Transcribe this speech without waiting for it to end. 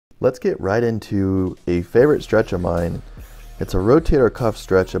Let's get right into a favorite stretch of mine. It's a rotator cuff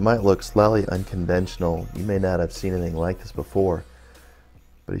stretch. It might look slightly unconventional. You may not have seen anything like this before.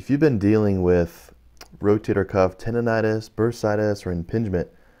 But if you've been dealing with rotator cuff tendonitis, bursitis, or impingement,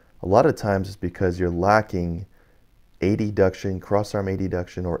 a lot of times it's because you're lacking adduction, cross-arm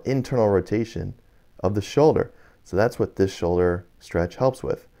adduction, or internal rotation of the shoulder. So that's what this shoulder stretch helps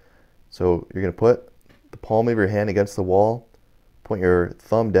with. So you're going to put the palm of your hand against the wall, point your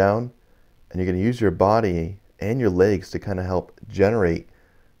thumb down, and you're going to use your body and your legs to kind of help generate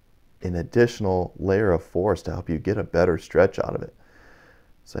an additional layer of force to help you get a better stretch out of it.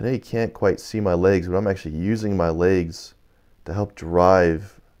 So I know you can't quite see my legs, but I'm actually using my legs to help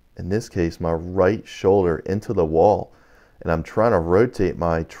drive, in this case, my right shoulder into the wall. And I'm trying to rotate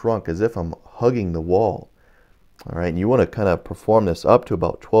my trunk as if I'm hugging the wall. All right, and you want to kind of perform this up to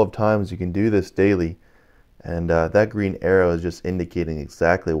about 12 times. You can do this daily. And that green arrow is just indicating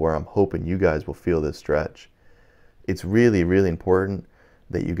exactly where I'm hoping you guys will feel this stretch. It's really, really important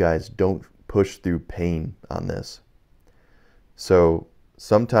that you guys don't push through pain on this. So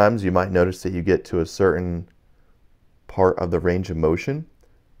sometimes you might notice that you get to a certain part of the range of motion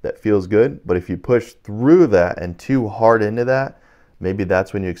that feels good, but if you push through that and too hard into that, maybe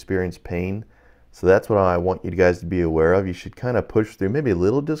that's when you experience pain. So that's what I want you guys to be aware of. You should kind of push through maybe a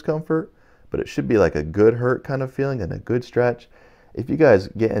little discomfort, but it should be like a good hurt kind of feeling and a good stretch. If you guys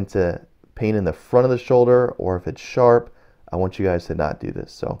get into pain in the front of the shoulder or if it's sharp, I want you guys to not do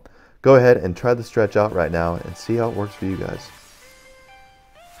this. So go ahead and try the stretch out right now and see how it works for you guys.